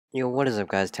Yo, what is up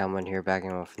guys, TimeLord here, back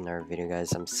in with another video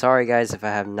guys. I'm sorry guys if I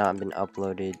have not been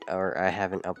uploaded, or I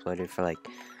haven't uploaded for like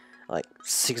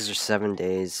 6 or 7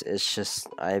 days. It's just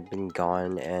I've been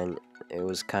gone, and it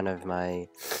was kind of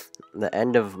the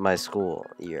end of my school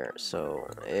year, so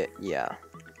yeah.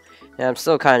 And I'm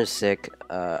still kind of sick.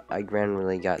 I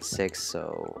randomly got sick,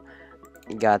 so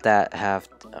got that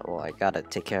well, I gotta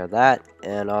take care of that.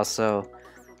 And also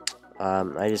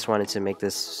I just wanted to make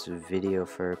this video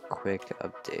for a quick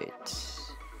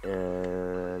update.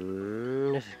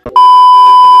 And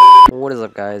what is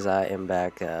up guys, I am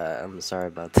back. I'm sorry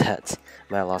about that.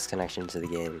 I lost connection to the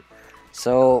game.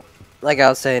 So like I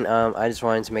was saying, I just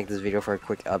wanted to make this video for a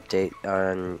quick update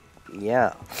on,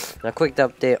 yeah, a quick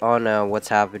update on what's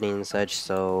happening and such.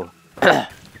 So like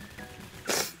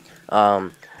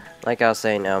I was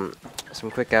saying, some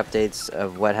quick updates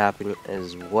of what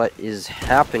is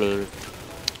happening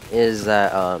is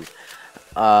that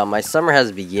my summer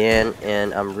has began,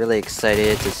 and I'm really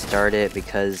excited to start it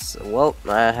because, well,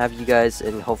 I have you guys,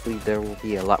 and hopefully there will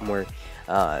be a lot more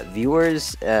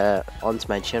viewers onto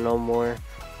my channel more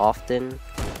often,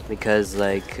 because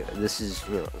like this is,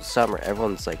 you know, summer,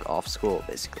 everyone's like off school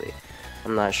basically.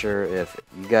 I'm not sure if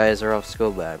you guys are off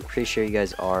school, but I'm pretty sure you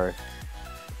guys are.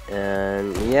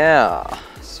 And yeah,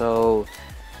 so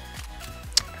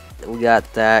we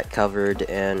got that covered,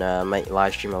 and might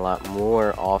live stream a lot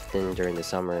more often during the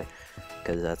summer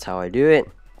because that's how I do it.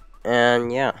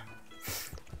 And yeah,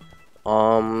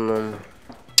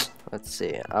 let's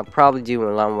see, I'll probably do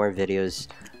a lot more videos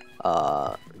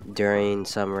during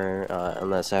summer,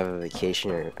 unless I have a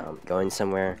vacation or going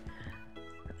somewhere.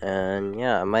 And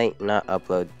yeah, I might not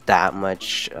upload that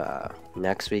much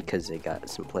next week because I got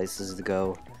some places to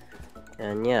go.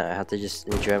 And yeah, I have to just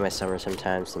enjoy my summer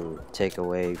sometimes and take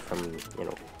away from, you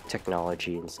know,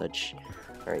 technology and such,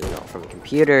 or, you know, from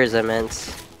computers, I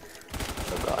meant.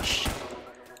 Oh gosh.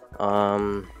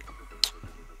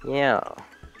 Yeah.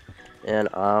 And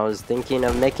I was thinking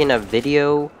of making a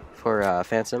video for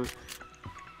Phantom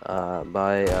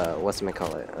by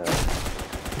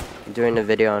doing a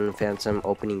video on Phantom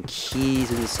opening keys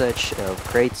and such of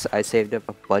crates. I saved up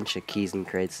a bunch of keys and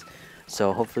crates,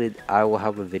 so hopefully I will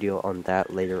have a video on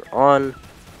that later on.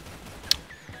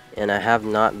 And I have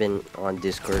not been on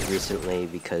Discord recently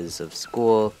because of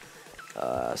school,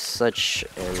 such,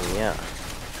 and yeah.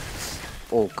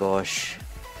 Oh gosh,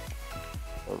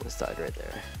 almost died right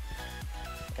there.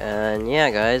 And yeah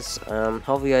guys,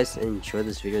 hope you guys enjoyed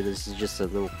this video. This is just a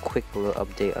quick little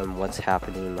update on what's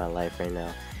happening in my life right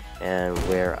now and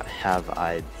where have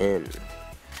I been.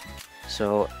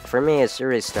 So for me, it's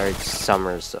already started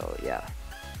summer, so yeah.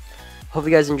 Hope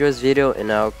you guys enjoyed this video,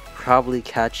 and I'll probably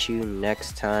catch you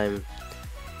next time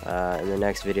in the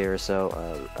next video or so.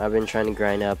 I've been trying to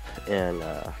grind up and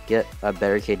get a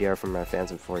better KDR from my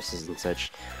Phantom Forces and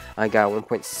such. I got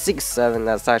 1.67,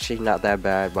 that's actually not that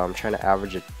bad, but I'm trying to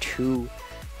average a 2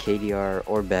 KDR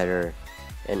or better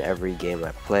in every game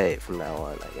I play from now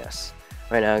on, I guess.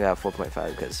 Right now I got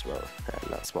 4.5 because, well,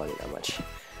 I'm not spawning that much.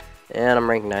 And I'm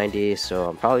ranked 90, so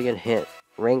I'm probably going to hit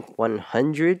rank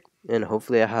 100, and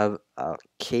hopefully I have a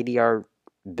KDR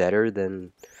better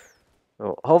than,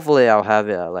 well, hopefully I'll have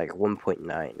it at like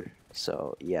 1.9.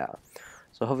 So yeah,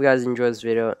 so hope you guys enjoyed this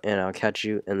video, and I'll catch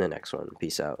you in the next one.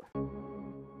 Peace out.